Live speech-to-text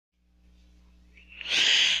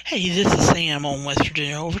Hey, this is Sam on West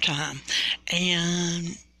Virginia Overtime,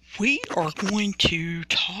 and we are going to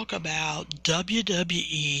talk about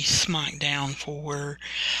WWE Smackdown for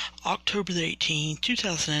October the 18th,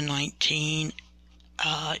 2019.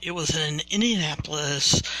 It was in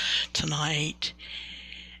Indianapolis tonight,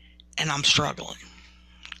 and I'm struggling.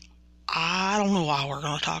 I don't know why we're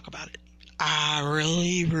going to talk about it. I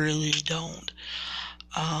really don't.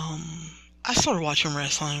 I started watching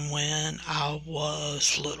wrestling when I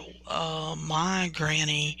was little. My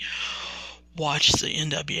granny watched the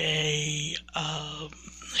NWA.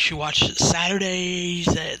 She watched it Saturdays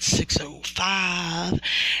at 6:05,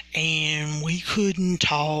 and we couldn't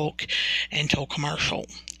talk until commercial.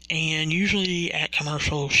 And usually at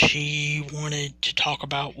commercial, she wanted to talk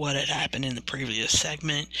about what had happened in the previous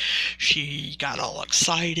segment. She got all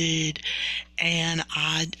excited, and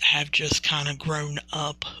I have just kind of grown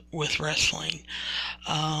up with wrestling.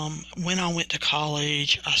 When I went to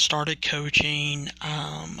college, I started coaching,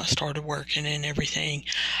 I started working and everything.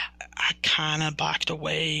 I kind of backed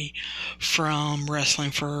away from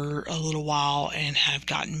wrestling for a little while and have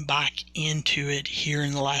gotten back into it here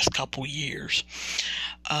in the last couple years.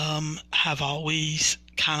 Have always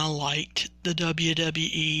kind of liked the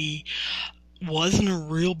WWE. Wasn't a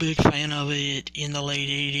real big fan of it in the late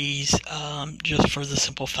 80s, just for the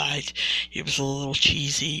simple fact it was a little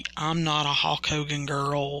cheesy. I'm not a Hulk Hogan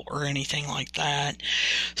girl or anything like that,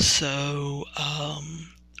 so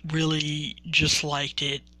really just liked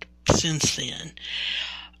it since then.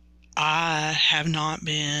 I have not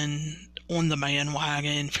been on the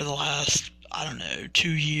bandwagon for the last, 2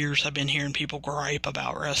 years. I've been hearing people gripe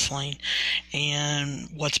about wrestling and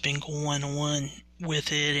what's been going on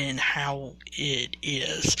with it and how it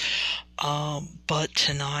is. But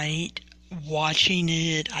tonight, watching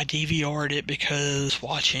it, I DVR'd it because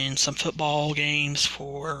watching some football games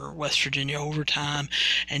for West Virginia Overtime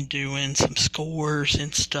and doing some scores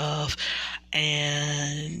and stuff.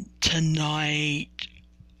 And tonight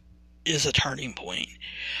is a turning point.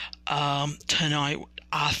 Tonight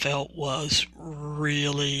I felt was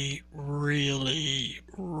really,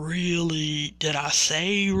 did I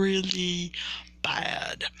say really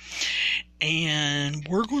bad? And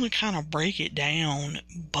we're going to kind of break it down,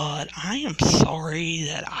 but I am sorry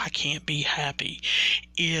that I can't be happy.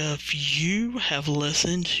 If you have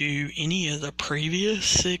listened to any of the previous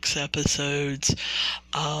 6 episodes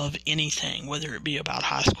of anything, whether it be about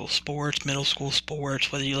high school sports, middle school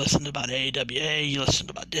sports, whether you listened about AWA, you listened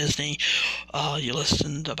about Disney, you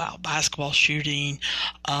listened about basketball shooting,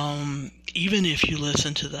 even if you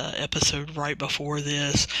listen to the episode right before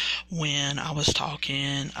this when I was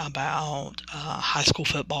talking about high school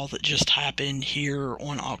football that just happened here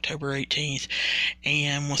on October 18th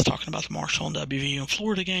and was talking about the Marshall and WVU and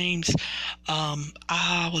Florida games,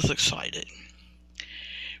 I was excited.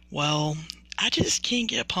 Well, I just can't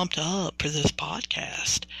get pumped up for this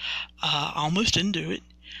podcast. I almost didn't do it.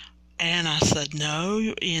 And I said, no,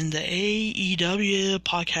 in the AEW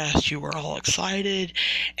podcast, you were all excited,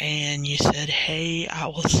 and you said, hey, I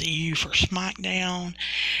will see you for Smackdown,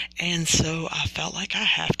 and so I felt like I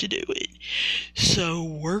have to do it. So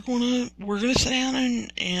we're gonna sit down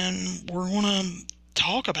and we're gonna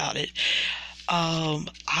talk about it.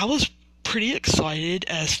 I was pretty excited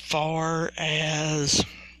as far as,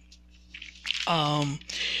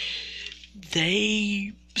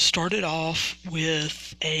 they started off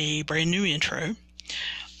with a brand new intro.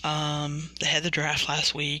 They had the draft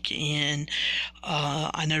last week, and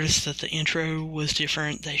I noticed that the intro was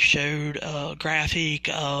different. They showed a graphic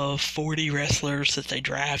of 40 wrestlers that they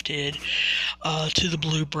drafted to the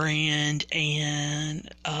blue brand, and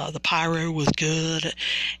the pyro was good,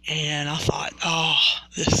 and I thought, oh,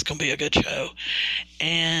 this is going to be a good show.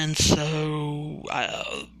 And so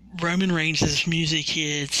Roman Reigns' music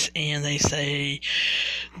hits, and they say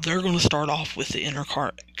they're going to start off with the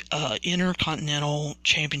Intercontinental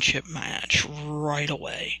Championship match right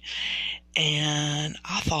away. And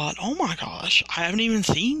I thought, oh my gosh, I haven't even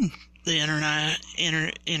seen the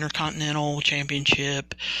Intercontinental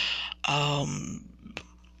Championship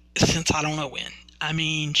since I don't know when. I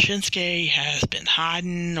mean, Shinsuke has been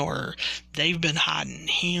hiding, or they've been hiding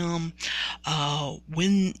him.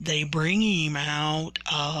 When they bring him out,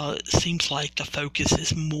 it seems like the focus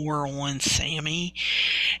is more on Sammy.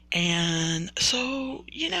 And so,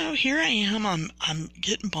 here I am. I'm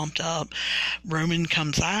getting bumped up. Roman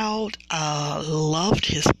comes out. Loved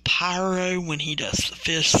his pyro when he does the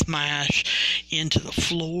fist smash into the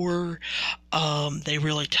floor. They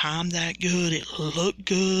really timed that good. It looked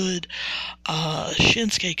good.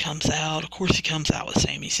 Shinsuke comes out. Of course, he comes out with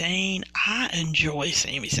Sami Zayn. I enjoy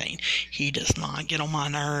Sami Zayn. He does not get on my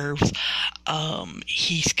nerves.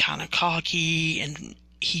 He's kind of cocky and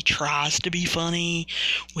he tries to be funny,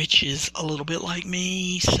 which is a little bit like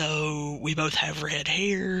me. So we both have red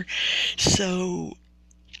hair. So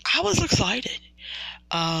I was excited.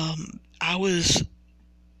 I was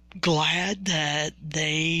glad that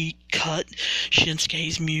they cut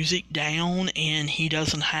Shinsuke's music down and he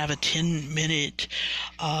doesn't have a 10-minute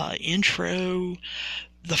intro.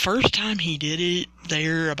 The first time he did it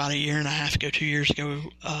there about a year and a half ago, 2 years ago,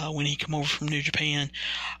 when he came over from New Japan,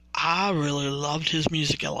 I really loved his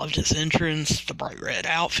music. I loved his entrance, the bright red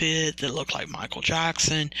outfit that looked like Michael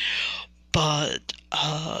Jackson. But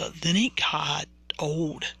then he got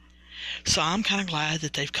old. So I'm kind of glad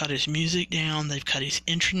that they've cut his music down. They've cut his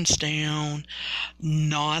entrance down.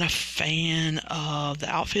 Not a fan of the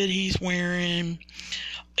outfit he's wearing.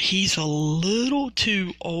 He's a little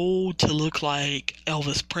too old to look like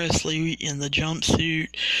Elvis Presley in the jumpsuit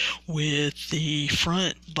with the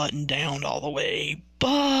front button down all the way.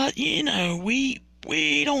 But, you know, we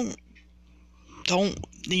don't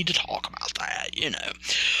need to talk about that, you know.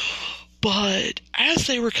 But as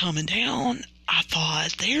they were coming down, I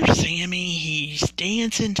thought, there's Sammy. He's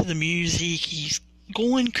dancing to the music. He's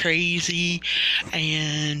going crazy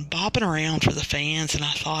and bopping around for the fans. And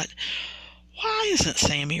I thought, why isn't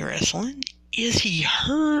Sammy wrestling? Is he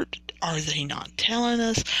hurt? Are they not telling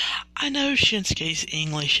us? I know Shinsuke's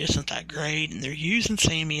English isn't that great, and they're using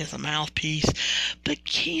Sammy as a mouthpiece, but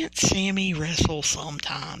can't Sammy wrestle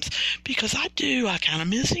sometimes? Because I do. I kind of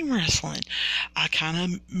miss him wrestling. I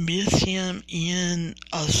kind of miss him in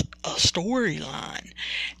a storyline.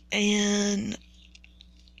 And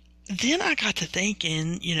then I got to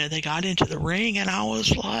thinking, you know, they got into the ring, and I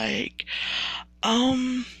was like,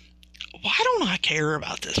 why don't I care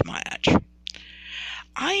about this match?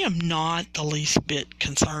 I am not the least bit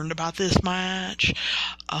concerned about this match.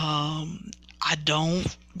 I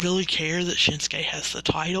don't really care that Shinsuke has the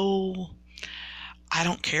title. I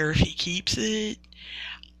don't care if he keeps it.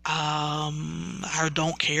 I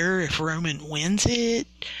don't care if Roman wins it.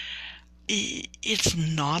 It's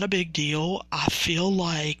not a big deal. I feel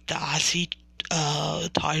like the IC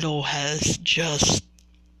title has just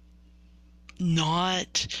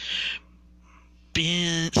not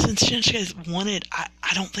been, since Shinsuke's won it, I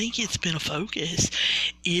don't think it's been a focus.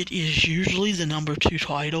 It is usually the number 2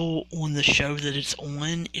 title on the show that it's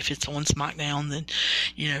on. If it's on SmackDown, then,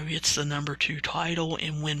 you know, it's the number 2 title.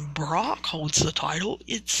 And when Brock holds the title,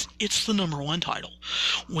 it's the number 1 title.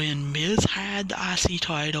 When Miz had the IC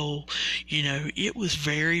title, you know, it was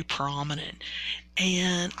very prominent.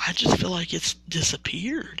 And I just feel like it's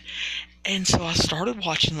disappeared. And so I started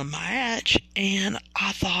watching the match, and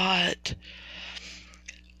I thought,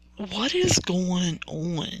 what is going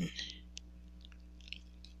on?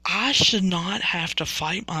 I should not have to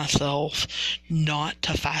fight myself not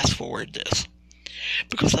to fast forward this.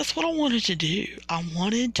 Because that's what I wanted to do. I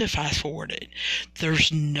wanted to fast forward it.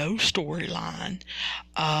 There's no storyline.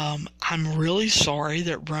 I'm really sorry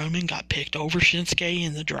that Roman got picked over Shinsuke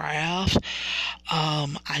in the draft.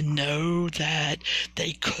 I know that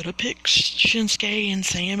they could have picked Shinsuke and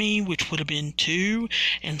Sammy, which would have been 2.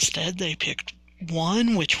 Instead, they picked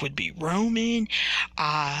 1, which would be Roman.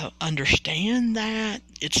 I understand that.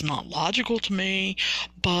 It's not logical to me,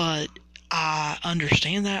 but I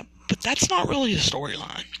understand that. But that's not really the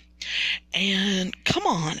storyline. And come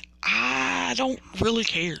on, I don't really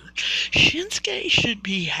care. Shinsuke should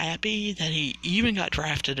be happy that he even got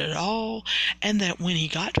drafted at all, and that when he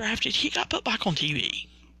got drafted, he got put back on TV.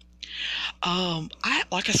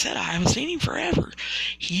 Like I said, I haven't seen him forever.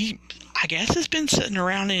 I guess has been sitting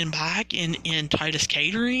around in back in Titus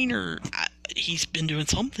Catering, or he's been doing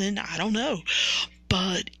something. I don't know.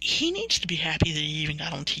 But he needs to be happy that he even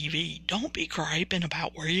got on TV. Don't be griping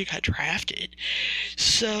about where you got drafted.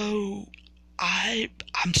 So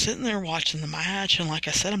I'm sitting there watching the match, and like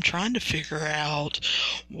I said, I'm trying to figure out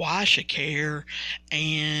why I should care,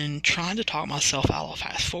 and trying to talk myself out of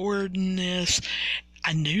fast forwarding this.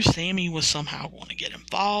 I knew Sammy was somehow going to get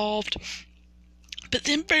involved, but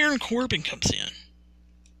then Baron Corbin comes in.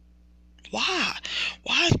 Why?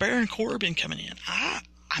 Why is Baron Corbin coming in?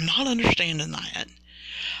 I'm not understanding that.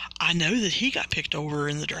 I know that he got picked over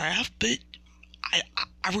in the draft, but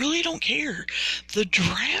I really don't care. The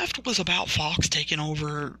draft was about Fox taking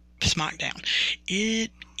over SmackDown.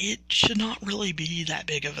 It should not really be that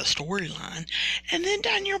big of a storyline. And then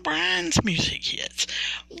Daniel Bryan's music hits.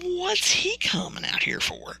 What's he coming out here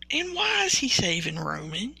for? And why is he saving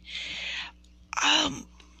Roman?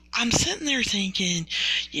 I'm sitting there thinking,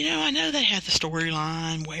 you know, I know they had the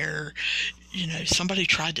storyline where, you know, somebody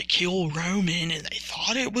tried to kill Roman and they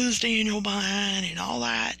thought it was Daniel Bryan and all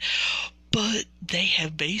that. But they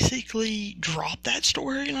have basically dropped that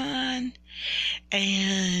storyline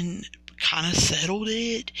and kind of settled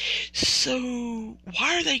it. So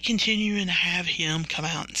why are they continuing to have him come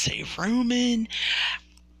out and save Roman?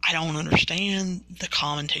 I don't understand. The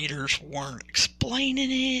commentators weren't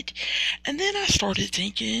explaining it. And then I started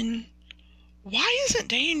thinking, why isn't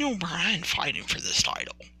Daniel Bryan fighting for this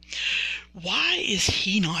title? Why is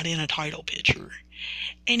he not in a title picture?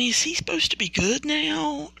 And is he supposed to be good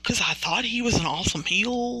now? Because I thought he was an awesome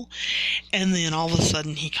heel, and then all of a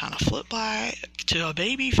sudden he kind of flipped back to a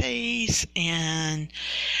baby face, and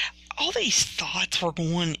all these thoughts were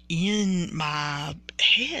going in my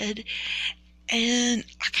head, and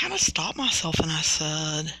I kind of stopped myself and I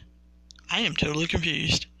said, I am totally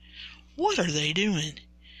confused. What are they doing?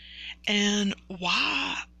 And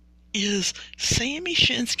why is Sammy,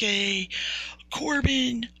 Shinsuke,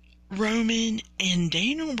 Corbin, Roman, and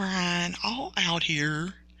Daniel Bryan all out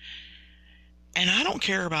here, and I don't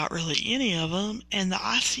care about really any of them, and the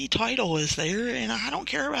IC title is there, and I don't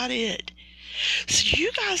care about it. So you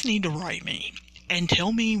guys need to write me and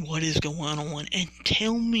tell me what is going on, and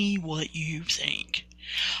tell me what you think.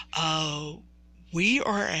 We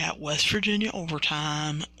are at West Virginia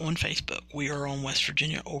Overtime on Facebook. We are on West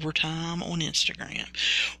Virginia Overtime on Instagram.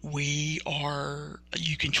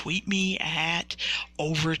 You can tweet me at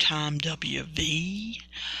OvertimeWV.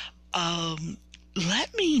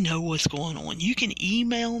 Let me know what's going on. You can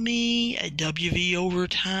email me at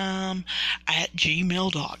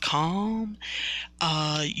wvovertime@gmail.com.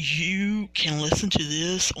 You can listen to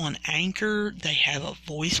this on Anchor. They have a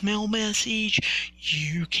voicemail message.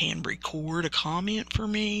 You can record a comment for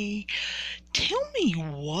me. Tell me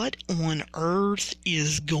what on earth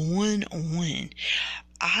is going on.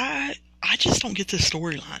 I just don't get this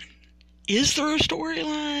storyline. Is there a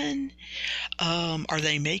storyline? Are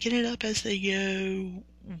they making it up as they go?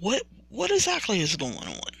 What exactly is going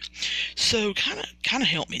on? So kind of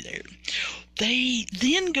help me there. They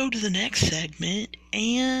then go to the next segment,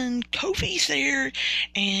 and Kofi's there,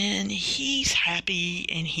 and he's happy,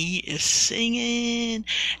 and he is singing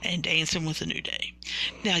and dancing with the New Day.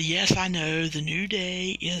 Now, yes, I know the New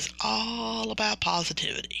Day is all about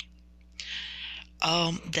positivity.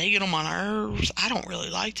 They get on my nerves. I don't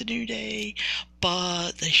really like the New Day,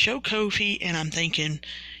 but they show Kofi, and I'm thinking,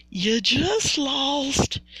 you just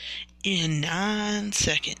lost in 9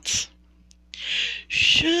 seconds.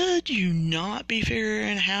 Should you not be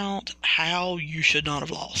figuring out how you should not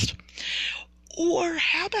have lost? Or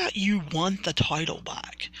how about you want the title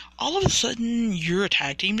back? All of a sudden, you're a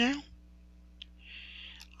tag team now?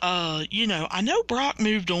 I know Brock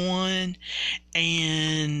moved on,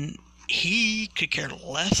 and he could care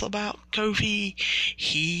less about Kofi.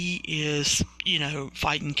 He is,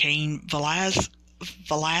 fighting Cain Velasquez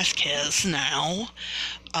now,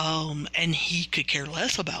 and he could care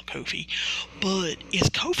less about Kofi. But is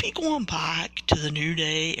Kofi going back to the New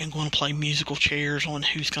Day and going to play musical chairs on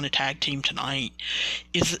who's going to tag team tonight?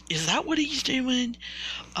 Is that what he's doing?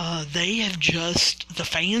 The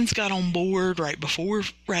fans got on board right before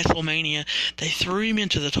WrestleMania. They threw him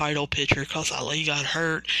into the title picture because Ali got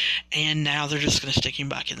hurt, and now they're just going to stick him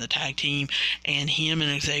back in the tag team, and him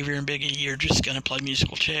and Xavier and Big E are just going to play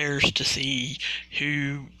musical chairs to see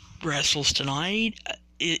who wrestles tonight.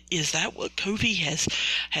 Is that what Kofi has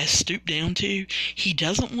stooped down to? He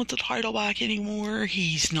doesn't want the title back anymore.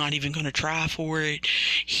 He's not even going to try for it.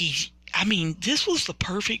 This was the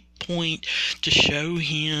perfect point to show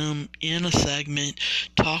him in a segment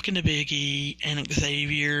talking to Big E and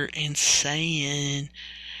Xavier and saying,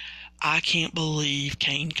 I can't believe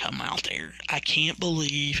Kane come out there. I can't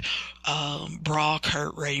believe Brock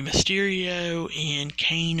hurt Rey Mysterio, and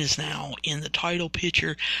Kane is now in the title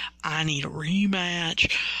picture. I need a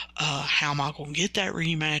rematch. How am I going to get that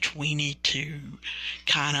rematch? We need to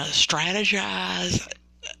kind of strategize.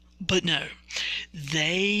 But no,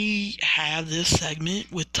 they have this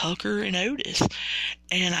segment with Tucker and Otis.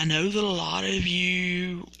 And I know that a lot of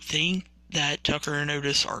you think that Tucker and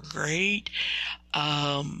Otis are great.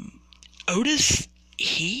 Otis,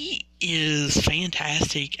 he is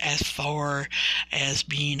fantastic as far as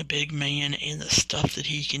being a big man and the stuff that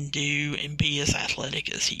he can do and be as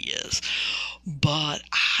athletic as he is. But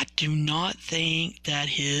I do not think that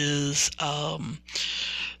his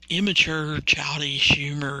immature, childish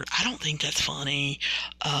humor, I don't think that's funny.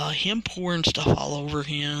 Him pouring stuff all over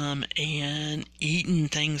him and eating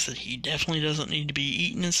things that he definitely doesn't need to be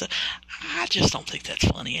eating and stuff, I just don't think that's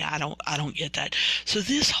funny. I don't get that. So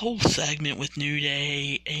this whole segment with New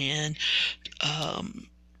Day and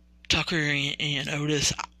Tucker and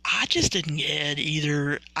Otis, I just didn't get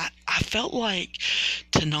either. I felt like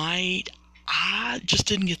tonight I just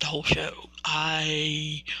didn't get the whole show.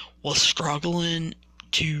 I was struggling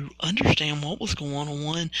to understand what was going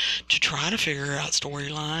on, to try to figure out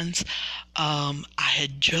storylines. I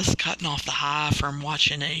had just gotten off the high from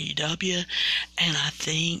watching AEW, and I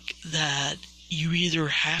think that you either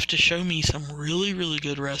have to show me some really, really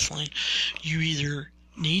good wrestling, you either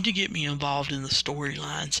need to get me involved in the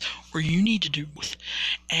storylines, or you need to do both.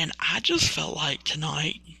 And I just felt like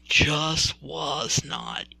tonight just was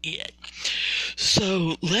not it.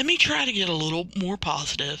 So let me try to get a little more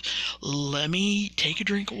positive. Let me take a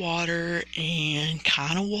drink of water and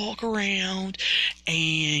kind of walk around,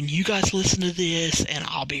 and you guys listen to this, and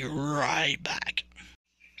I'll be right back.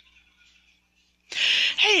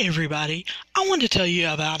 Hey everybody, I wanted to tell you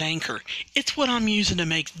about Anchor. It's what I'm using to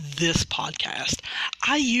make this podcast.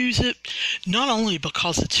 I use it not only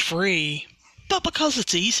because it's free, but because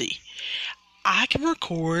it's easy. I can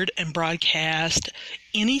record and broadcast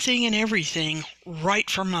anything and everything right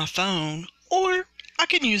from my phone, or I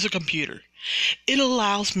can use a computer. It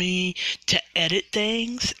allows me to edit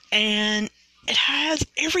things, and it has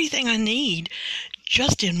everything I need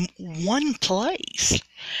just in one place.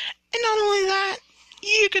 And not only that,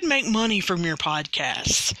 you can make money from your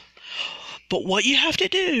podcasts. But what you have to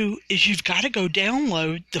do is you've got to go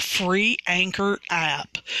download the free Anchor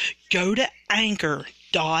app. Go to anchor.fm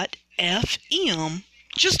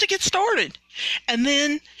just to get started. And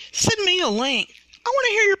then send me a link. I want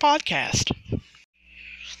to hear your podcast.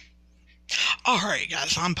 Alright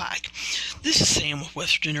guys, I'm back. This is Sam with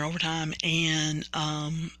West Virginia Overtime, and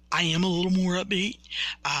I am a little more upbeat.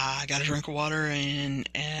 I got a drink of water, and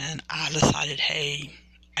I decided, hey,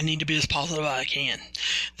 I need to be as positive as I can.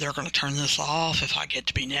 They're going to turn this off if I get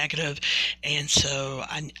to be negative, and so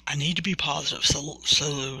I need to be positive.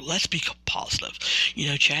 So let's be positive. You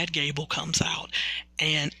know, Chad Gable comes out,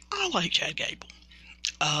 and I like Chad Gable.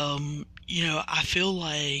 You know, I feel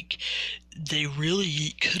like they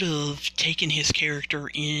really could have taken his character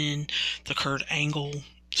in the Kurt Angle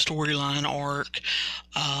storyline arc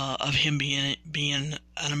of him being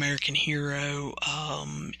an American hero,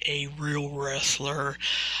 a real wrestler,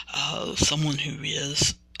 someone who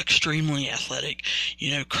is extremely athletic.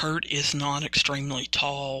 You know, Kurt is not extremely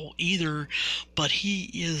tall either, but he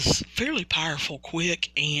is fairly powerful,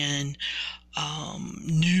 quick, and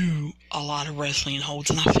knew a lot of wrestling holds,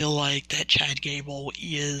 and I feel like that Chad Gable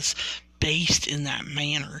is based in that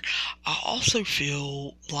manner. I also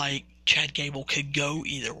feel like Chad Gable could go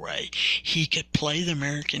either way. He could play the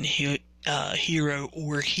American hero,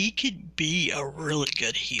 or he could be a really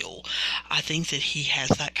good heel. I think that he has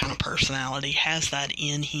that kind of personality, has that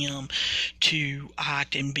in him to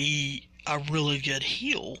act and be a really good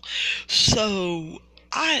heel. So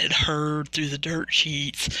I had heard through the dirt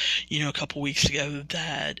sheets, you know, a couple weeks ago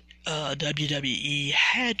that WWE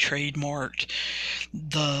had trademarked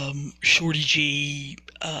the Shorty G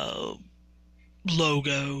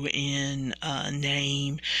logo and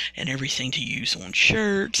name and everything to use on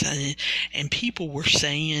shirts, and people were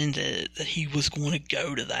saying that he was going to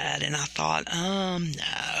go to that, and I thought,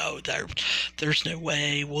 no, there's no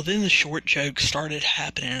way. Well, then the short jokes started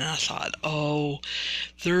happening, and I thought, oh,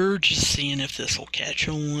 they're just seeing if this will catch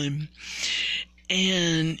on.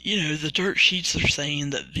 And, you know, the dirt sheets are saying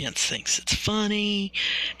that Vince thinks it's funny,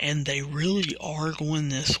 and they really are going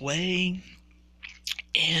this way.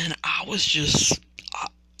 And I was just,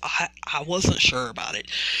 I wasn't sure about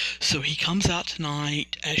it. So he comes out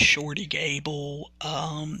tonight as Shorty Gable.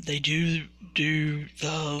 They do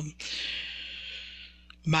the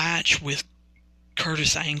match with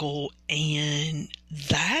Curtis Angle, and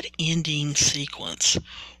that ending sequence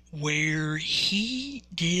where he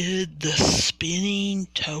did the spinning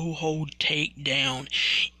toe hold takedown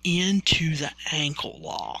into the ankle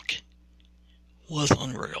lock was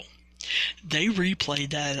unreal. They replayed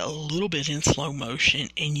that a little bit in slow motion,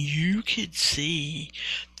 and you could see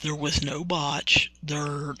there was no botch.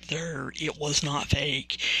 It was not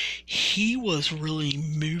fake. He was really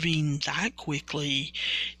moving that quickly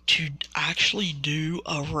to actually do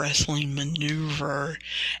a wrestling maneuver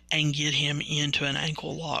and get him into an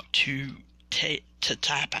ankle lock to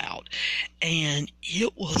tap out, and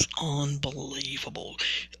it was unbelievable.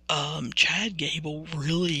 Chad Gable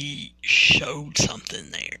really showed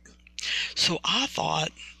something there. So I thought,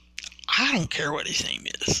 I don't care what his name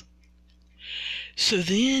is. So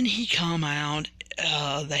then he come out,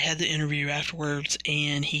 they had the interview afterwards,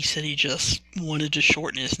 and he said he just wanted to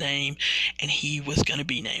shorten his name, and he was going to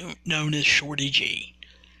be known as Shorty G.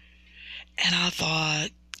 And I thought,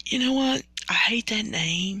 you know what, I hate that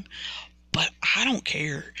name, but I don't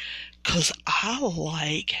care, because I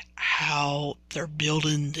like how they're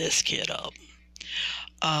building this kid up.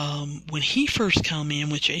 when he first come in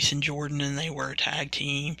with Jason Jordan and they were a tag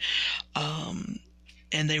team,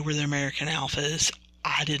 and they were the American Alphas,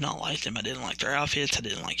 I did not like them. I didn't like their outfits. I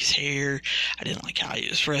didn't like his hair. I didn't like how he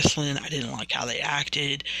was wrestling. I didn't like how they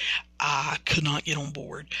acted. I could not get on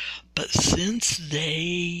board. But since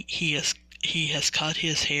he has cut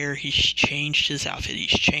his hair, he's changed his outfit, he's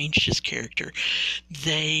changed his character.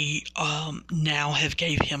 They now have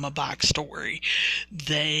gave him a backstory.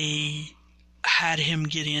 They had him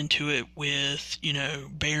get into it with,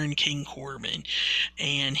 Baron King Corbin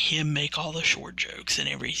and him make all the short jokes and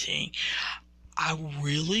everything. I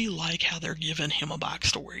really like how they're giving him a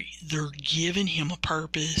backstory. They're giving him a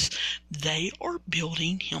purpose. They are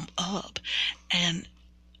building him up. And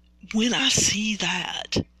when I see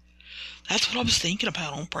that, that's what I was thinking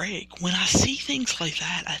about on break. When I see things like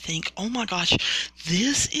that, I think, oh my gosh,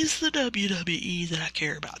 this is the WWE that I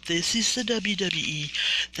care about. This is the WWE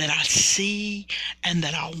that I see and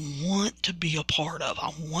that I want to be a part of.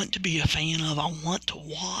 I want to be a fan of. I want to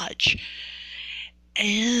watch.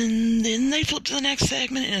 And then they flip to the next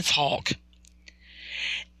segment and it's Hawk.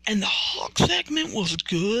 And the Hawk segment was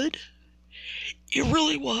good. It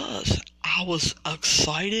really was. I was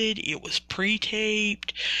excited. It was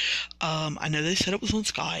pre-taped. I know they said it was on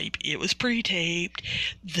Skype. It was pre-taped.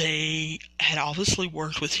 They had obviously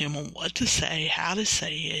worked with him on what to say, how to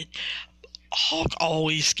say it. Hawk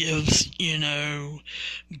always gives,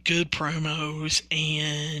 good promos,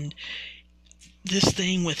 and this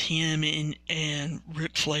thing with him and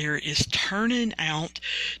Ric Flair is turning out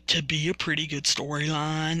to be a pretty good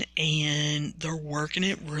storyline, and they're working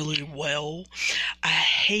it really well. I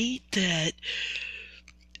hate that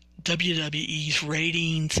WWE's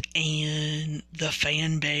ratings and the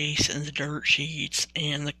fan base and the dirt sheets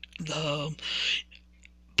and the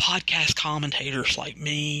podcast commentators like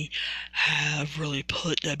me have really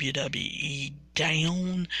put WWE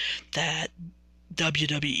down, that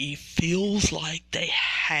WWE feels like they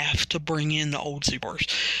have to bring in the old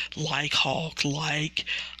superstars like Hawk, like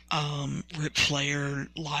Ric Flair,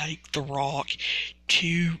 like The Rock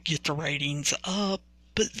to get the ratings up.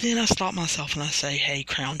 But then I stop myself and I say, hey,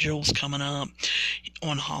 Crown Jewel's coming up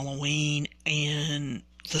on Halloween, and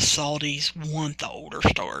the Saudis want the older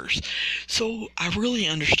stars. So I really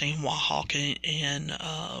understand why Hawk and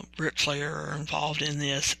Ric Flair are involved in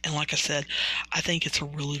this. And like I said, I think it's a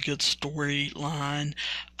really good storyline.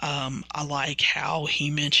 I like how he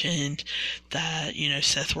mentioned that,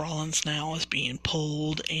 Seth Rollins now is being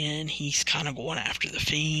pulled and he's kind of going after the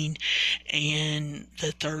Fiend, and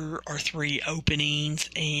that there are 3 openings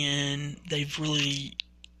and they've really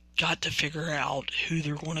got to figure out who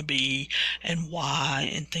they're going to be and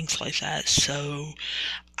why and things like that. So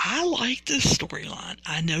I like this storyline.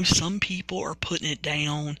 I know some people are putting it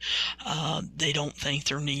down. They don't think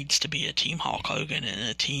there needs to be a Team Hulk Hogan and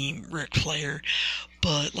a Team Ric Flair.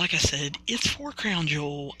 But like I said, it's for Crown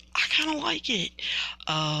Jewel. I kind of like it.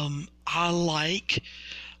 I like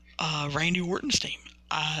Randy Orton's team.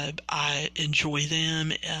 I enjoy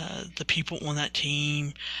them. The people on that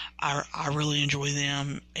team, I really enjoy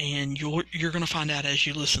them, and you're going to find out as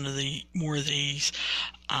you listen to more of these.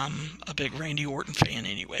 I'm a big Randy Orton fan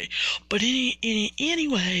anyway. But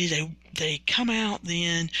anyway, they come out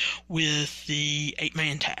then with the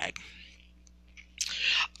 8-man tag.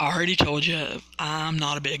 I already told you I'm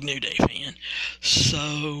not a big New Day fan,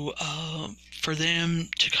 so for them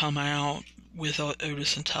to come out with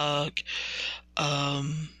Otis and Tuck, I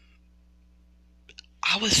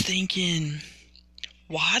was thinking,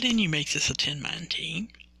 why didn't you make this a 10-man team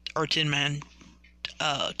or 10-man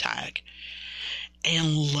tag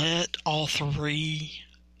and let all 3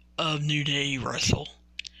 of New Day wrestle?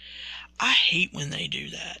 I hate when they do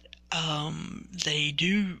that. They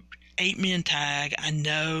do 8-man tag. I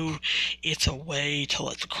know it's a way to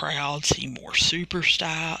let the crowd see more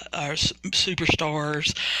superstars.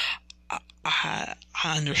 I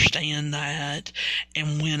understand that,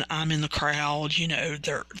 and when I'm in the crowd,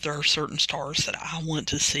 there are certain stars that I want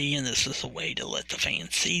to see, and this is a way to let the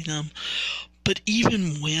fans see them. But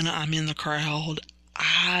even when I'm in the crowd,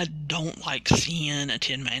 I don't like seeing a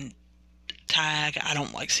 10-man tag. I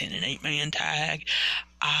don't like seeing an 8-man tag.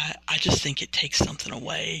 I just think it takes something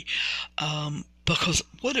away, because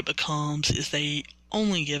what it becomes is they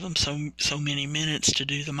only give them so many minutes to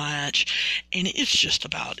do the match, and it's just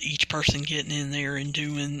about each person getting in there and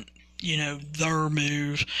doing, their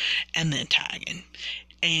move and then tagging.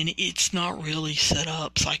 And it's not really set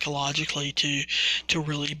up psychologically to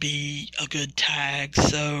really be a good tag.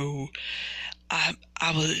 So I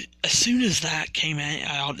was, as soon as that came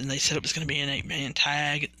out and they said it was going to be an 8-man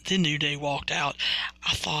tag, then New Day walked out.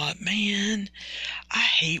 I thought, man, I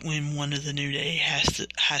hate when one of the New Day has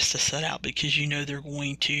to set out because you know they're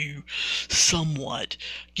going to somewhat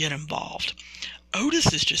get involved.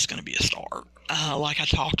 Otis is just going to be a star. Like I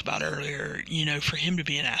talked about earlier, you know, for him to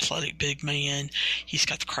be an athletic big man, he's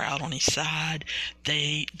got the crowd on his side.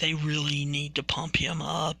 They really need to pump him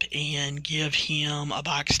up and give him a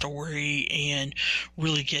backstory and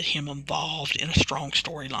really get him involved in a strong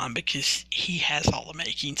storyline because he has all the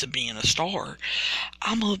makings of being a star.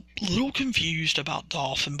 I'm a little confused about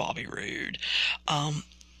Dolph and Bobby Roode.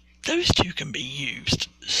 Those two can be used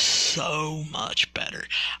so much better.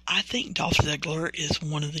 I think Dolph Ziggler is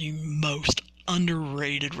one of the most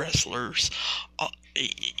underrated wrestlers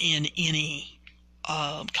in any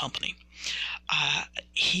company.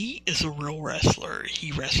 He is a real wrestler.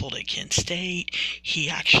 He wrestled at Kent State. He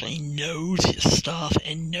actually knows his stuff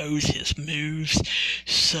and knows his moves.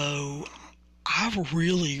 So I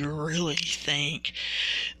really, really think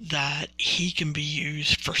that he can be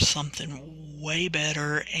used for something way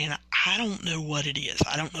better, and I don't know what it is.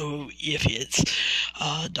 I don't know if it's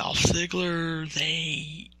Dolph Ziggler.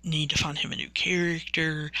 They need to find him a new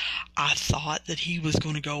character. I thought that he was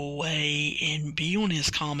going to go away and be on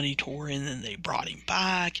his comedy tour, and then they brought him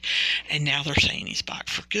back, and now they're saying he's back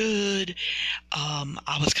for good.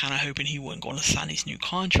 I was kind of hoping he wasn't going to sign his new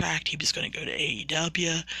contract. He was going to go to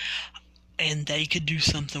AEW. And they could do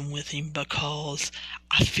something with him because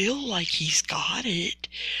I feel like he's got it,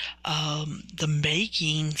 the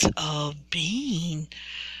makings of being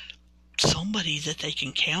somebody that they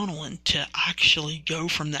can count on to actually go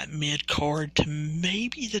from that mid card to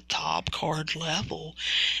maybe the top card level.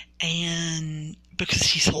 And because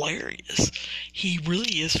he's hilarious, he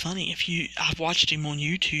really is funny. I've watched him on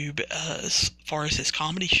YouTube as far as his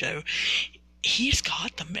comedy show. He's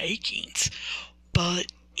got the makings, but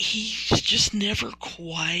he's just never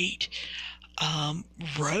quite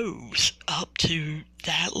rose up to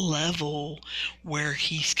that level where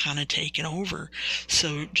he's kind of taken over.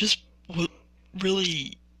 So just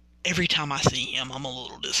really, every time I see him, I'm a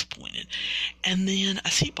little disappointed. And then I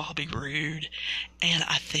see Bobby Roode, and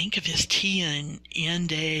I think of his TNA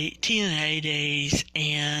days,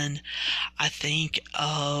 and I think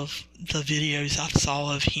of the videos I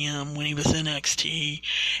saw of him when he was in NXT,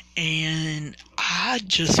 and I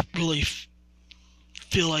just really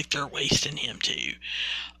feel like they're wasting him too.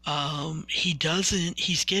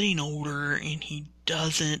 He's getting older, and he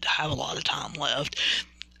doesn't have a lot of time left.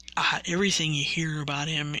 Everything you hear about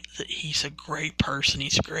him, that he's a great person,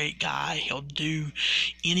 he's a great guy, he'll do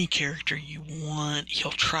any character you want,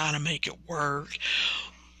 he'll try to make it work,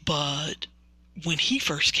 but when he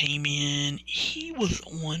first came in, he was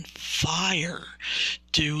on fire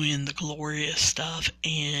doing the glorious stuff,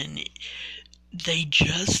 and they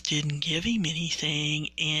just didn't give him anything,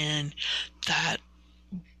 and that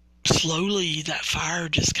slowly that fire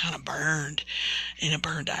just kind of burned, and it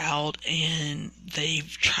burned out, and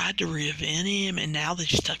they've tried to reinvent him, and now they've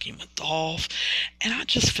stuck him with Dolph, and I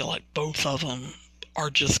just feel like both of them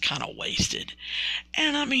are just kind of wasted.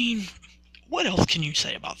 And I mean, what else can you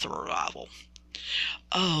say about the Revival?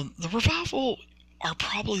 The Revival are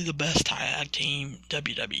probably the best tag team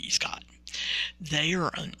WWE's got. They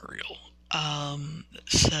are unreal.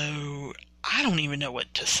 So I don't even know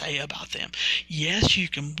what to say about them. Yes, you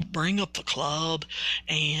can bring up the club,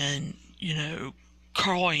 and you know,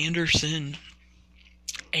 Carl Anderson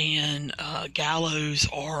and Gallows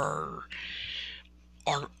are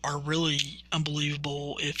really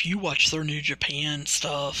unbelievable. If you watch their New Japan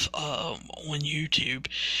stuff on YouTube,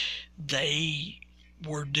 they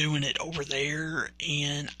were doing it over there,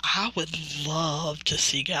 and I would love to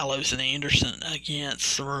see Gallows and Anderson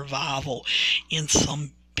against the Revival in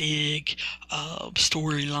some big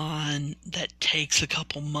storyline that takes a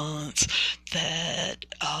couple months, that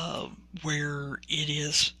where it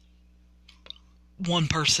is one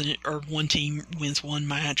person or one team wins one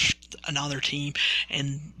match, another team,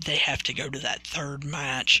 and they have to go to that third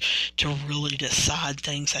match to really decide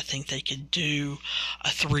things. I think they could do a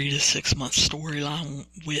 3 to 6 month storyline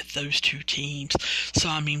with those two teams. So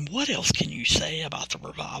I mean, what else can you say about the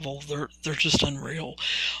Revival? They're just unreal.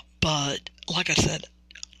 But like I said,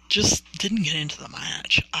 just didn't get into the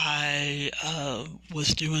match. I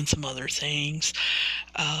was doing some other things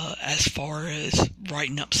as far as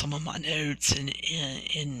writing up some of my notes, and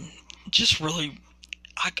just really,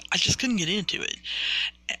 I just couldn't get into it.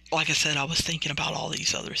 Like I said, I was thinking about all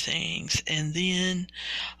these other things, and then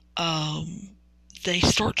they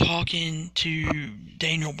start talking to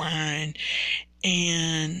Daniel Bryan,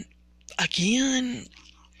 and again,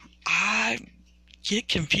 I get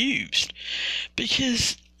confused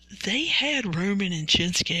because they had Roman and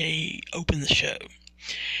Shinsuke open the show,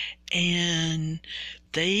 and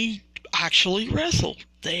they actually wrestled.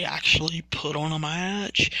 They actually put on a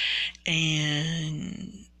match,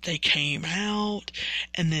 and they came out,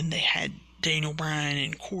 and then they had Daniel Bryan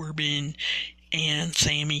and Corbin and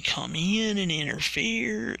Sammy come in and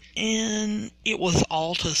interfere, and it was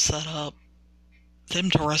all to set up them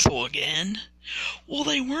to wrestle again. Well,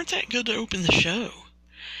 they weren't that good to open the show.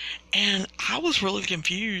 And I was really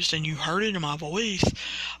confused, and you heard it in my voice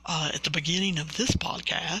at the beginning of this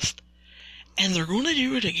podcast. And they're going to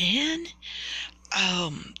do it again?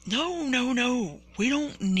 No. We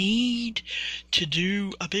don't need to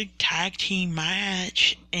do a big tag team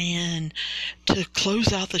match and to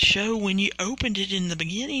close out the show when you opened it in the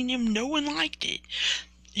beginning and no one liked it.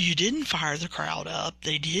 You didn't fire the crowd up.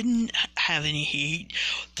 They didn't have any heat.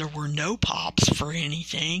 There were no pops for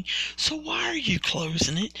anything. So why are you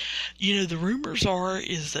closing it? You know, the rumors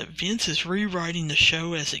is that Vince is rewriting the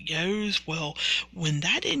show as it goes. Well, when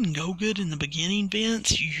that didn't go good in the beginning,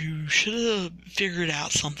 Vince, you should have figured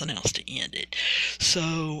out something else to end it.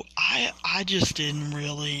 So I just didn't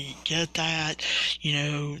really get that. You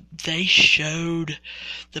know, they showed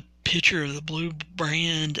the picture of the blue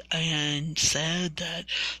brand and said that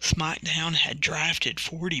SmackDown had drafted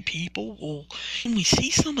 40 people. Well, can we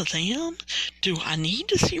see some of them? Do I need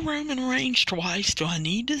to see Roman Reigns twice? Do I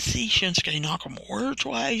need to see Shinsuke Nakamura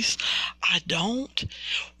twice? I don't.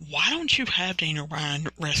 Why don't you have Daniel Bryan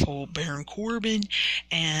wrestle Baron Corbin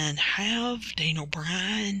and have Daniel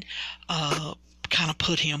Bryan kind of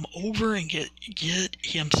put him over and get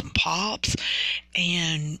him some pops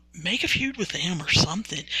and make a feud with him or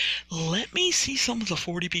something. Let me see some of the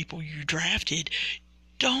 40 people you drafted.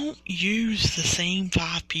 Don't use the same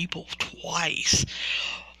 5 people twice.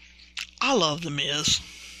 I love The Miz.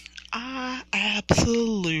 I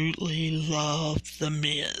absolutely love The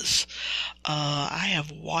Miz. I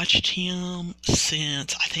have watched him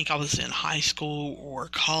since I think I was in high school or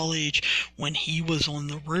college when he was on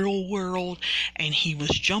The Real World and he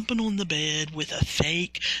was jumping on the bed with a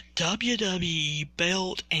fake WWE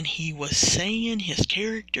belt and he was saying his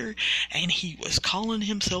character and he was calling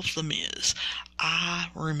himself The Miz. I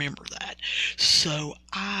remember that. So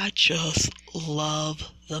I just love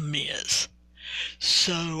The Miz.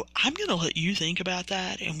 So I'm going to let you think about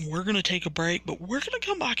that, and we're going to take a break, but we're going to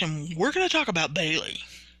come back and we're going to talk about Bayley.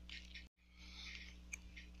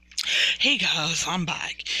 Hey guys, I'm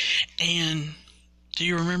back. And do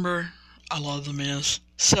you remember I love The Miz?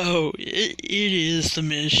 So it is The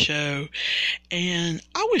Miz show, and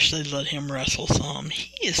I wish they'd let him wrestle some.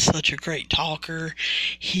 He is such a great talker.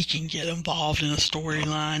 He can get involved in a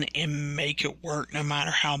storyline and make it work no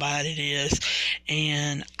matter how bad it is.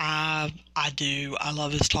 And I do. I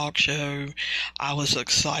love his talk show. I was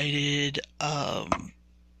excited that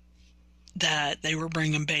they were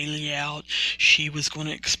bringing Bayley out. She was going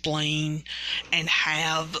to explain and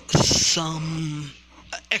have some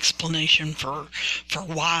explanation for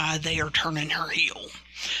why they are turning her heel.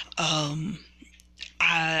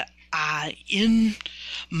 I in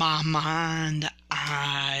my mind,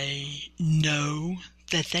 I know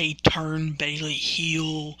that they turn Bayley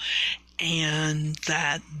heel and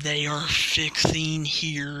that they are fixing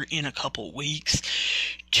here in a couple weeks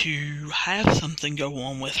to have something go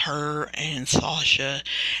on with her and Sasha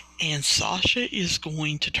is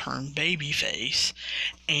going to turn babyface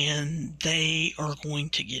and they are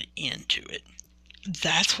going to get into it.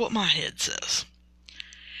 That's what my head says.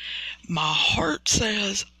 My heart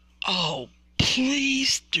says, oh,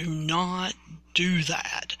 please do not do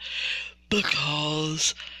that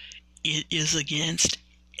because it is against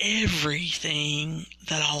everything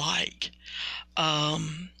that I like.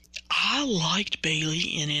 I liked Bayley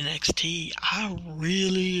in NXT. I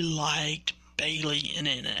really liked Bayley in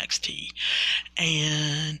NXT.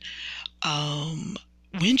 And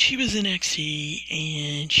when she was in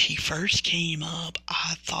NXT and she first came up,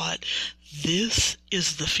 I thought, this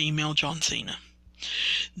is the female John Cena.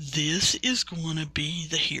 This is going to be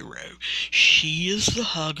the hero. She is the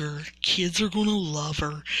hugger. Kids are going to love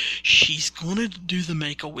her. She's going to do the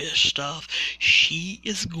Make-A-Wish stuff. She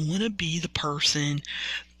is going to be the person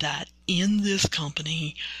that in this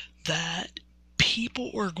company that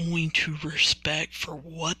people are going to respect for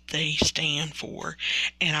what they stand for.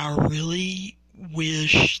 And I really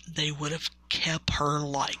wish they would have kept her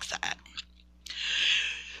like that.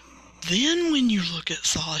 Then when you look at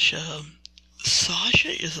Sasha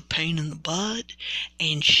is a pain in the butt,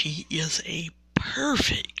 and she is a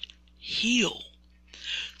perfect heel.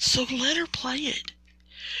 So let her play it.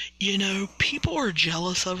 People are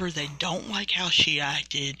jealous of her. They don't like how she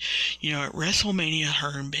acted. At WrestleMania,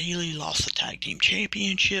 her and Bayley lost the tag team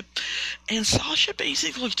championship, and Sasha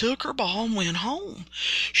basically took her ball and went home.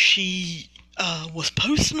 She was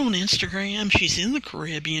posting on Instagram. She's in the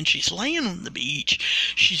Caribbean. She's laying on the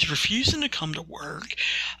beach. She's refusing to come to work.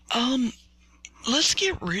 Let's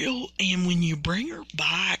get real, and when you bring her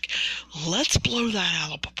back, let's blow that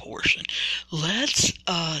out of proportion. Let's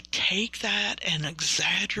take that and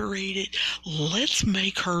exaggerate it. Let's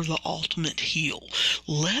make her the ultimate heel.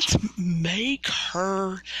 Let's make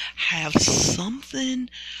her have something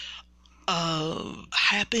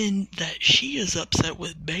happen that she is upset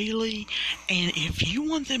with Bayley, and if you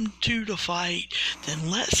want them two to fight, then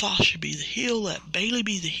let Sasha be the heel, let Bayley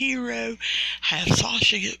be the hero, have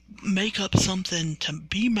Sasha make up something to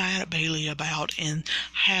be mad at Bayley about, and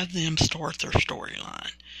have them start their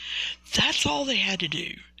storyline. That's all they had to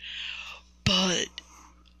do. But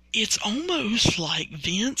it's almost like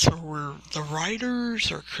Vince or the writers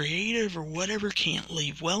or creative or whatever can't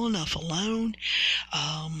leave well enough alone.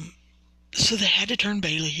 So they had to turn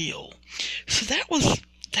Bayley heel. So that was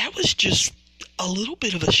just a little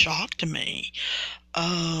bit of a shock to me.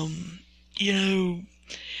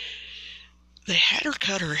 They had her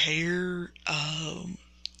cut her hair.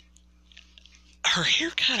 Her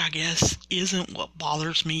haircut, I guess, isn't what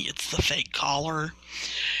bothers me. It's the fake collar.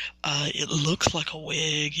 It looks like a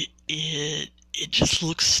wig. It just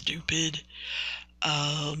looks stupid.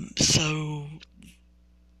 So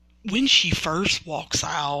when she first walks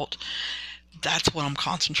out, that's what I'm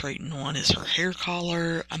concentrating on, is her hair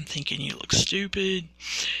collar. I'm thinking, you look stupid.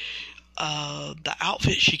 The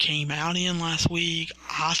outfit she came out in last week,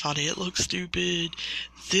 I thought it looked stupid.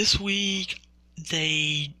 This week,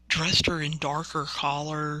 they dressed her in darker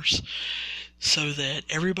collars so that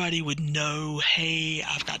everybody would know, hey,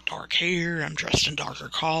 I've got dark hair, I'm dressed in darker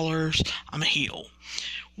collars, I'm a heel.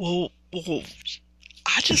 Well,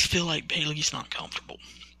 I just feel like Bayley's not comfortable.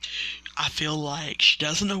 I feel like she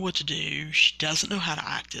doesn't know what to do. She doesn't know how to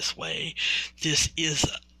act this way. This is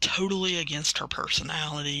totally against her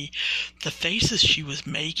personality. The faces she was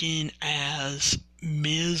making as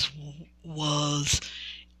Miz was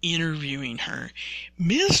interviewing her.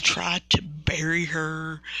 Miz tried to bury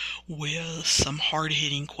her with some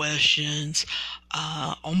hard-hitting questions,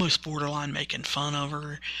 almost borderline making fun of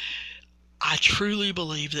her. I truly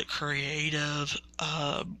believe that creative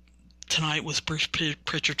tonight was Bruce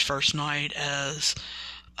Pritchard's first night as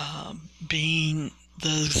being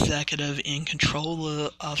the executive in control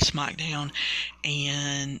of SmackDown,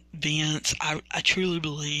 and Vince, I truly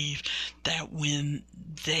believe that when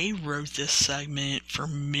they wrote this segment for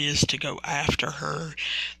Miz to go after her,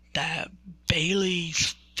 that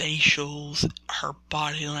Bayley's facials, her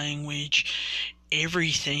body language,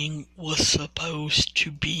 everything was supposed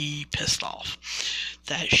to be pissed off.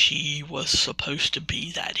 That she was supposed to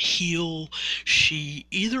be that heel. She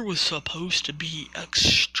either was supposed to be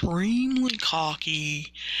extremely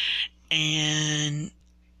cocky and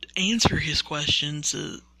answer his questions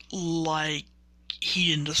like he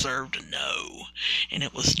didn't deserve to know, and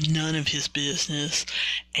it was none of his business,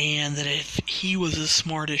 and that if he was as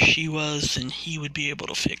smart as she was, then he would be able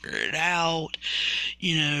to figure it out.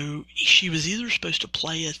 She was either supposed to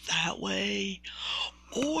play it that way,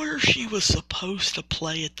 or she was supposed to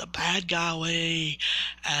play it the bad guy way,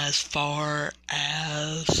 as far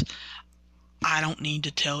as, I don't need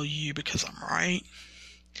to tell you because I'm right,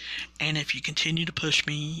 and if you continue to push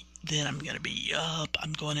me, then I'm going to beat you up.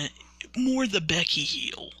 I'm going to more the Becky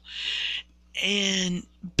heel. And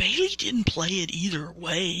Bayley didn't play it either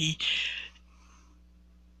way.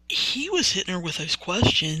 He was hitting her with those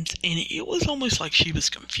questions, and it was almost like she was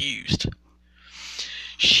confused.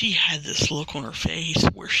 She had this look on her face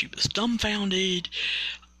where she was dumbfounded.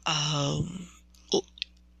 At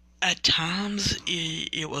times,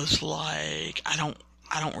 it was like, I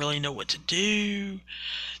don't really know what to do.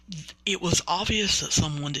 It was obvious that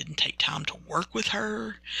someone didn't take time to work with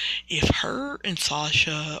her. If her and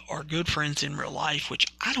Sasha are good friends in real life, which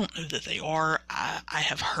I don't know that they are, I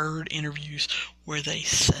have heard interviews where they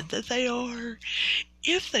said that they are.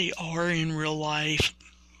 If they are in real life,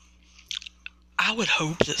 I would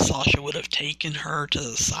hope that Sasha would have taken her to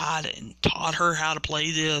the side and taught her how to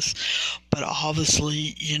play this, but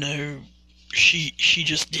obviously, she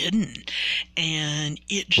just didn't, and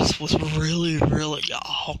it just was really, really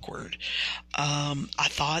awkward. I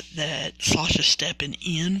thought that Sasha stepping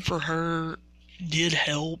in for her did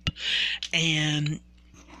help, and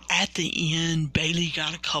at the end, Bayley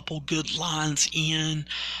got a couple good lines in.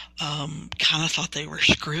 Kind of thought they were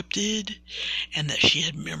scripted and that she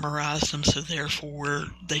had memorized them, so therefore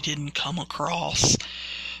they didn't come across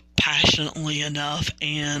passionately enough,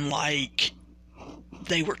 and like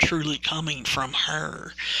they were truly coming from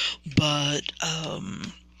her. But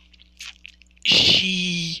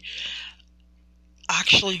she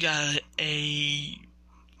actually got a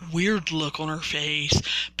weird look on her face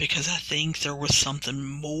because I think there was something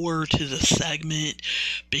more to the segment,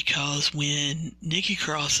 because when Nikki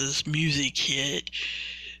Cross's music hit,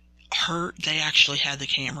 they actually had the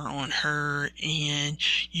camera on her, and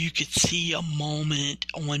you could see a moment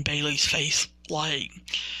on Bayley's face like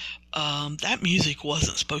that music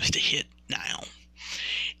wasn't supposed to hit now.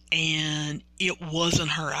 And it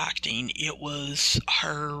wasn't her acting, it was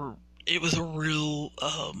a real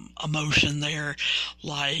emotion there,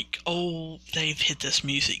 like, oh, they've hit this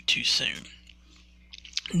music too soon.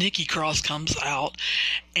 Nikki Cross comes out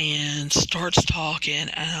and starts talking,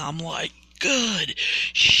 and I'm like, good,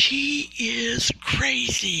 she is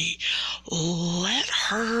crazy. Let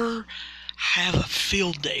her have a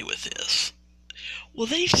field day with this. Well,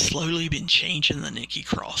 they've slowly been changing the Nikki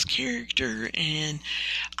Cross character, and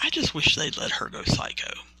I just wish they'd let her go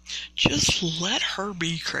psycho. Just let her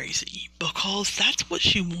be crazy, because that's what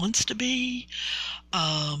she wants to be.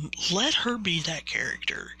 Let her be that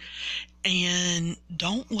character, and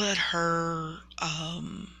don't let her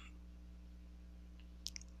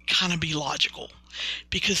kind of be logical,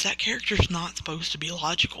 because that character's not supposed to be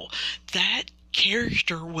logical. That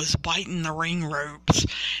character was biting the ring ropes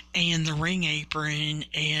and the ring apron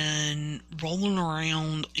and rolling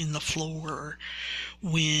around in the floor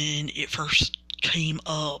when it first came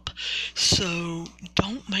up. So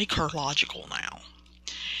don't make her logical now.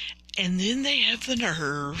 And then they have the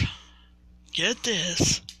nerve, get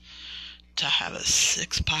this, to have a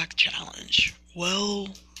 6-pack challenge. Well,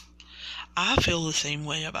 I feel the same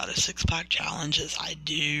way about a 6-pack challenge as I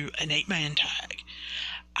do an 8-man tag.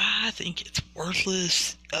 I think it's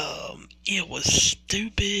worthless. It was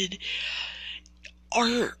stupid.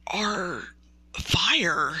 Our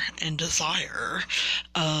fire and desire,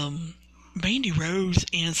 Mandy Rose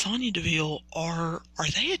and Sonya Deville, are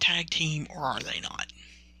they a tag team or are they not?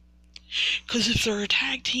 Because if they're a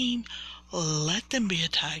tag team, let them be a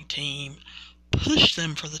tag team. Push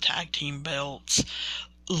them for the tag team belts.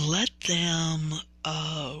 Let them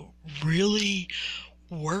really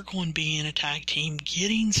work on being a tag team,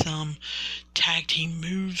 getting some tag team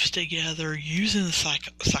moves together, using the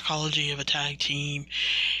psychology of a tag team.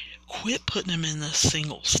 Quit putting them in the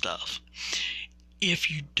single stuff.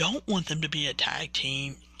 If you don't want them to be a tag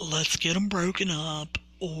team, let's get them broken up,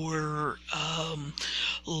 or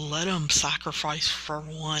let them sacrifice for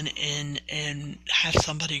one and have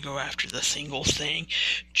somebody go after the singles thing.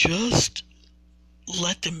 Just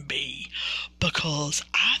let them be, because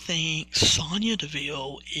I think Sonya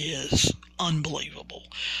Deville is unbelievable.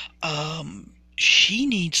 She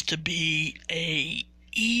needs to be a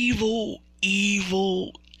evil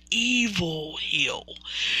heel.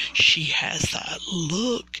 She has that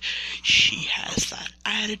look. She has that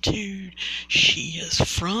attitude. She is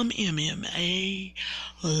from MMA.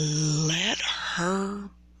 Let her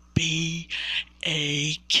be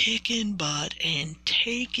a kicking butt and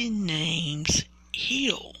taking names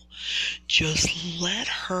heel. Just let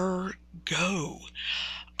her go.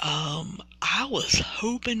 I was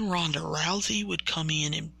hoping Ronda Rousey would come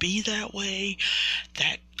in and be that way,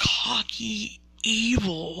 that cocky,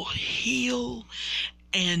 evil heel.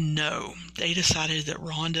 And no, they decided that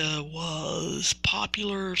Ronda was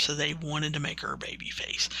popular, so they wanted to make her a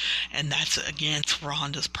babyface. And that's against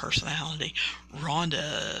Ronda's personality.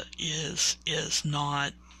 Ronda is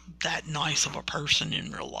not that nice of a person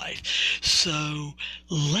in real life. So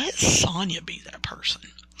let Sonya be that person.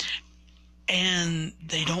 And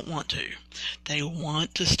they don't want to. They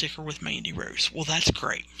want to stick her with Mandy Rose. Well, that's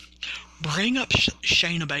great. Bring up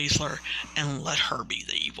Shayna Baszler and let her be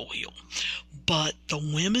the evil heel. But the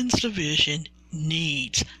women's division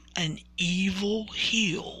needs an evil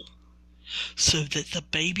heel so that the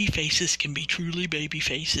baby faces can be truly baby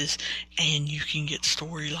faces and you can get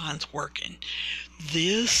storylines working.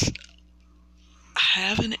 This,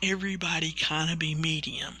 having everybody kind of be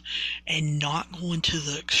medium and not going to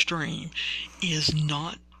the extreme, is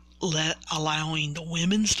not allowing the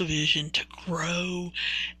women's division to grow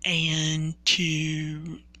and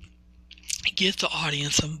to get the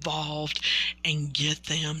audience involved and get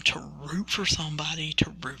them to root for somebody,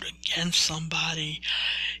 to root against somebody.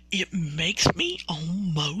 It makes me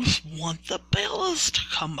almost want the Bellas to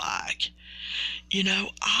come back. You know,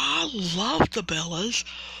 I love the Bellas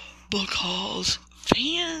because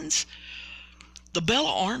fans, the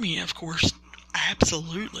Bella Army, of course,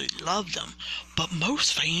 absolutely loved them, but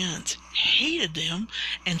most fans hated them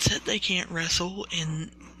and said they can't wrestle, and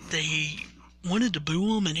they wanted to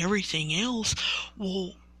boo him and everything else.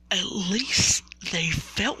 Well, at least they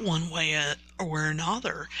felt one way or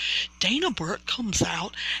another. Dana Brooke comes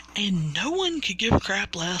out, and no one could give a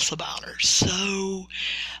crap less about her. So,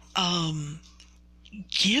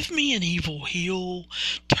 give me an evil heel,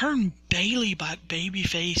 turn Bayley back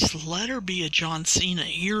babyface, let her be a John Cena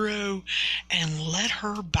hero, and let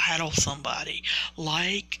her battle somebody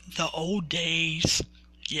like the old days.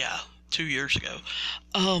 Yeah, 2 years ago,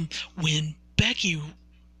 when Becky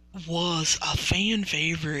was a fan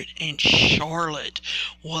favorite and Charlotte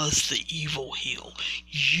was the evil heel.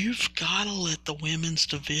 You've got to let the women's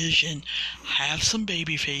division have some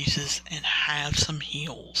baby faces and have some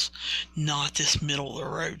heels, not this middle of the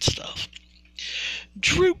road stuff.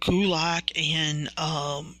 Drew Gulak and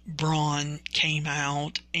Braun came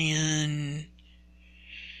out, and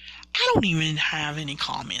I don't even have any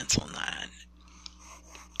comments on that.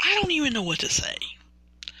 I don't even know what to say.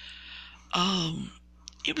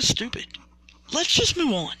 It was stupid. Let's just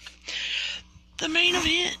move on. The main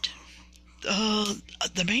event.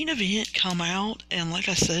 The main event come out, and like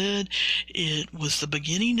I said, it was the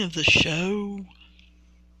beginning of the show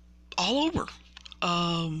all over.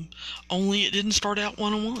 Only it didn't start out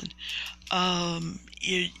 1-on-1.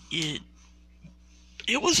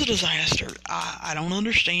 It was a disaster. I don't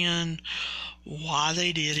understand why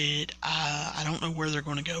they did it. I don't know where they're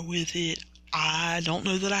going to go with it. I don't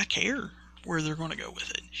know that I care where they're going to go with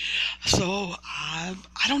it. So I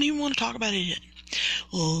don't even want to talk about it yet.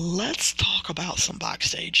 Let's talk about some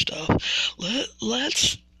backstage stuff.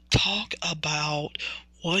 Let's talk about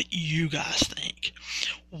what you guys think.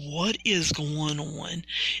 What is going on?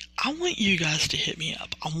 I want you guys to hit me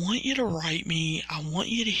up. I want you to write me. I want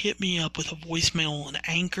you to hit me up with a voicemail on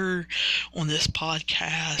Anchor on this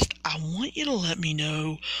podcast. I want you to let me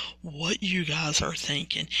know what you guys are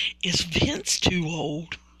thinking. Is Vince too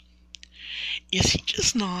old? Is he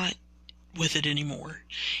just not with it anymore?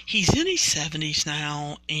 He's in his 70s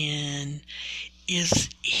now, and is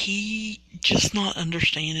he just not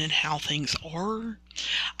understanding how things are?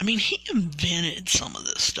 I mean, he invented some of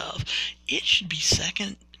this stuff. It should be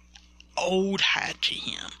second old hat to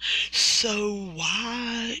him. So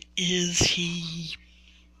why is he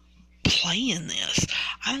playing this?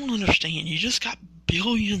 I don't understand. You just got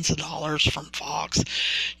billions of dollars from Fox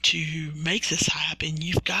to make this happen.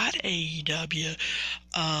 You've got AEW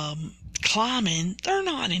climbing. They're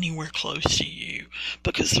not anywhere close to you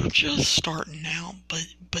because they're just starting out,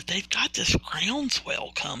 but they've got this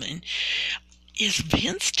groundswell coming. Is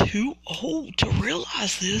Vince too old to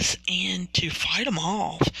realize this and to fight him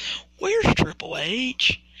off? Where's Triple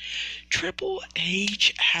H? Triple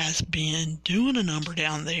H has been doing a number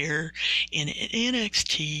down there in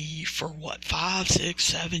NXT for 5, 6,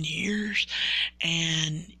 7 years,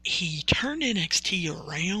 and he turned NXT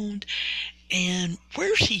around. And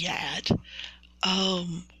where's he at?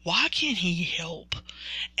 Why can't he help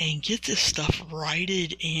and get this stuff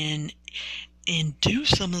righted and do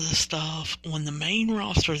some of the stuff on the main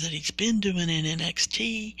roster that he's been doing in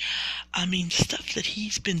NXT? I mean, stuff that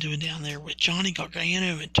he's been doing down there with Johnny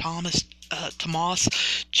Gargano and Tommaso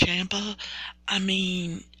Ciampa, I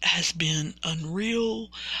mean, has been unreal.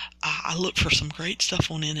 I look for some great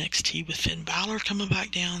stuff on NXT with Finn Balor coming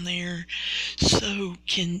back down there. So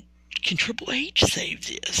can Triple H save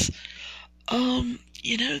this?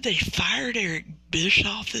 They fired Eric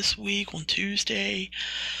Bischoff this week on Tuesday.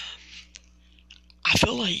 I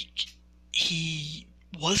feel like he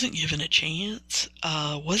wasn't given a chance.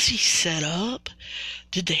 Was he set up?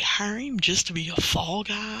 Did they hire him just to be a fall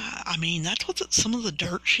guy? I mean, that's what some of the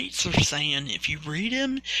dirt sheets are saying. If you read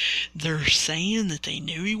them, they're saying that they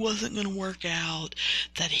knew he wasn't going to work out,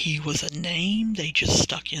 that he was a name they just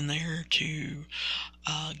stuck in there to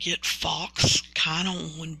get Fox kind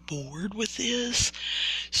of on board with this.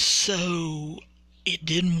 So it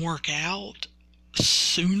didn't work out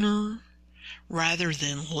sooner rather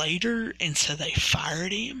than later, and so they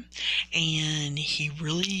fired him, and he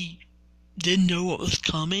really didn't know what was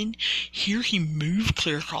coming. Here he moved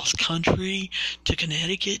clear across country to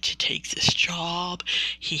Connecticut to take this job.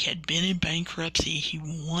 He had been in bankruptcy. He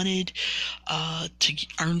wanted to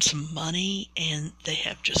earn some money, and they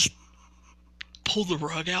have just pulled the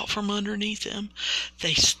rug out from underneath him.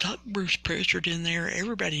 They stuck Bruce Pritchard in there.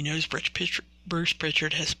 Everybody knows Bruce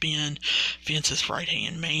Pritchard has been Vince's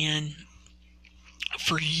right-hand man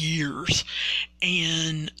for years.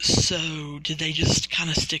 And so did they just kind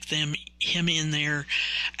of stick him in there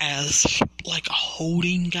as like a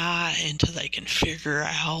holding guy until they can figure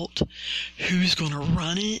out who's going to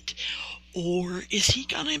run it? Or is he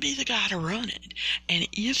going to be the guy to run it? And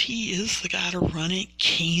if he is the guy to run it,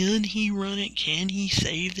 can he run it? Can he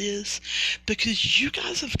save this? Because you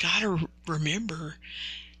guys have got to remember,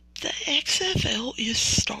 the XFL is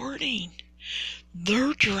starting.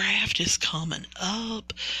 Their draft is coming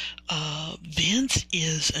up. Vince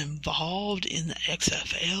is involved in the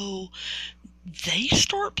XFL. They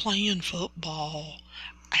start playing football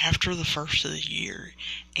after the first of the year,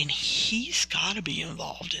 and he's got to be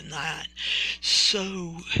involved in that.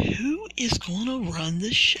 So who is going to run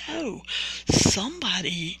the show?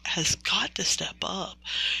 Somebody has got to step up.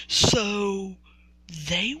 So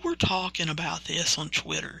they were talking about this on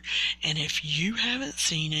Twitter, and if you haven't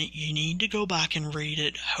seen it, you need to go back and read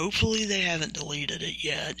it. Hopefully they haven't deleted it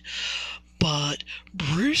yet. But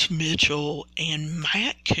Bruce Mitchell and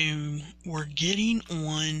Matt Coon were getting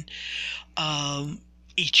on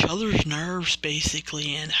each other's nerves,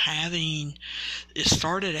 basically, and it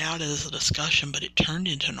started out as a discussion, but it turned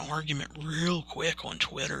into an argument real quick on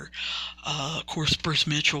Twitter. Of course, Bruce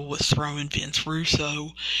Mitchell was throwing Vince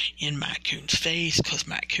Russo in Matt Coon's face because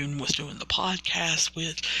Matt Coon was doing the podcast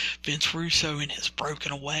with Vince Russo and has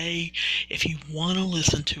broken away. If you want to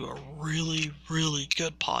listen to a really, really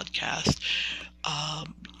good podcast,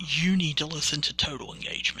 you need to listen to Total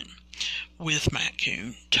Engagement with Matt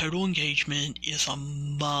Coon. Total Engagement is a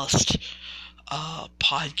must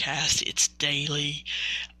podcast. It's daily.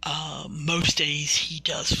 Most days he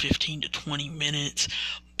does 15 to 20 minutes,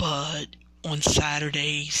 but on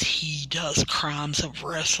Saturdays he does Crimes of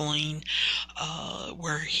Wrestling,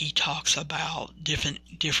 where he talks about different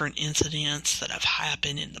incidents that have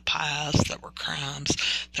happened in the past that were crimes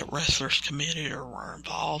that wrestlers committed or were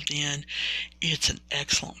involved in. It's an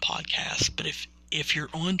excellent podcast. But if you're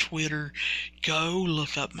on Twitter, go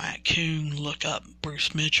look up Matt Coon, look up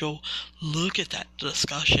Bruce Mitchell, look at that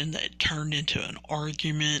discussion that turned into an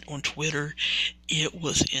argument on Twitter. It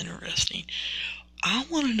was interesting. I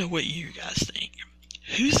want to know what you guys think.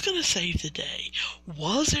 Who's going to save the day?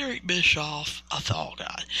 Was Eric Bischoff a fall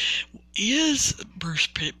guy? Is Bruce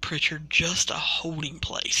Pritchard just a holding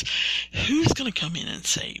place? Who's going to come in and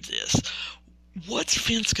save this? What's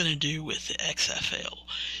Vince going to do with the XFL?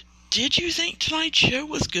 Did you think tonight's show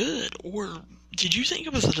was good, or did you think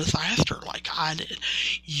it was a disaster like I did?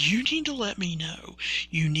 You need to let me know.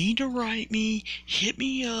 You need to write me, hit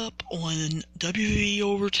me up on WWE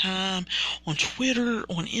Overtime, on Twitter,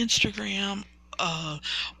 on Instagram, on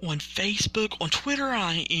Facebook. On Twitter,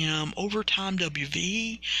 I am Overtime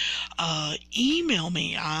WV. Email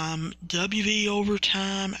me. I'm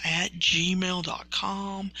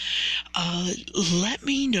wvovertime@gmail.com. Let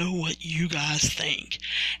me know what you guys think.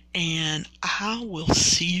 And I will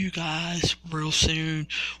see you guys real soon.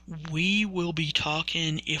 We will be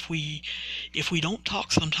talking. If we don't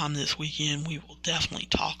talk sometime this weekend, we will definitely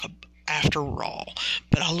talk after Raw.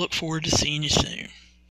 But I look forward to seeing you soon.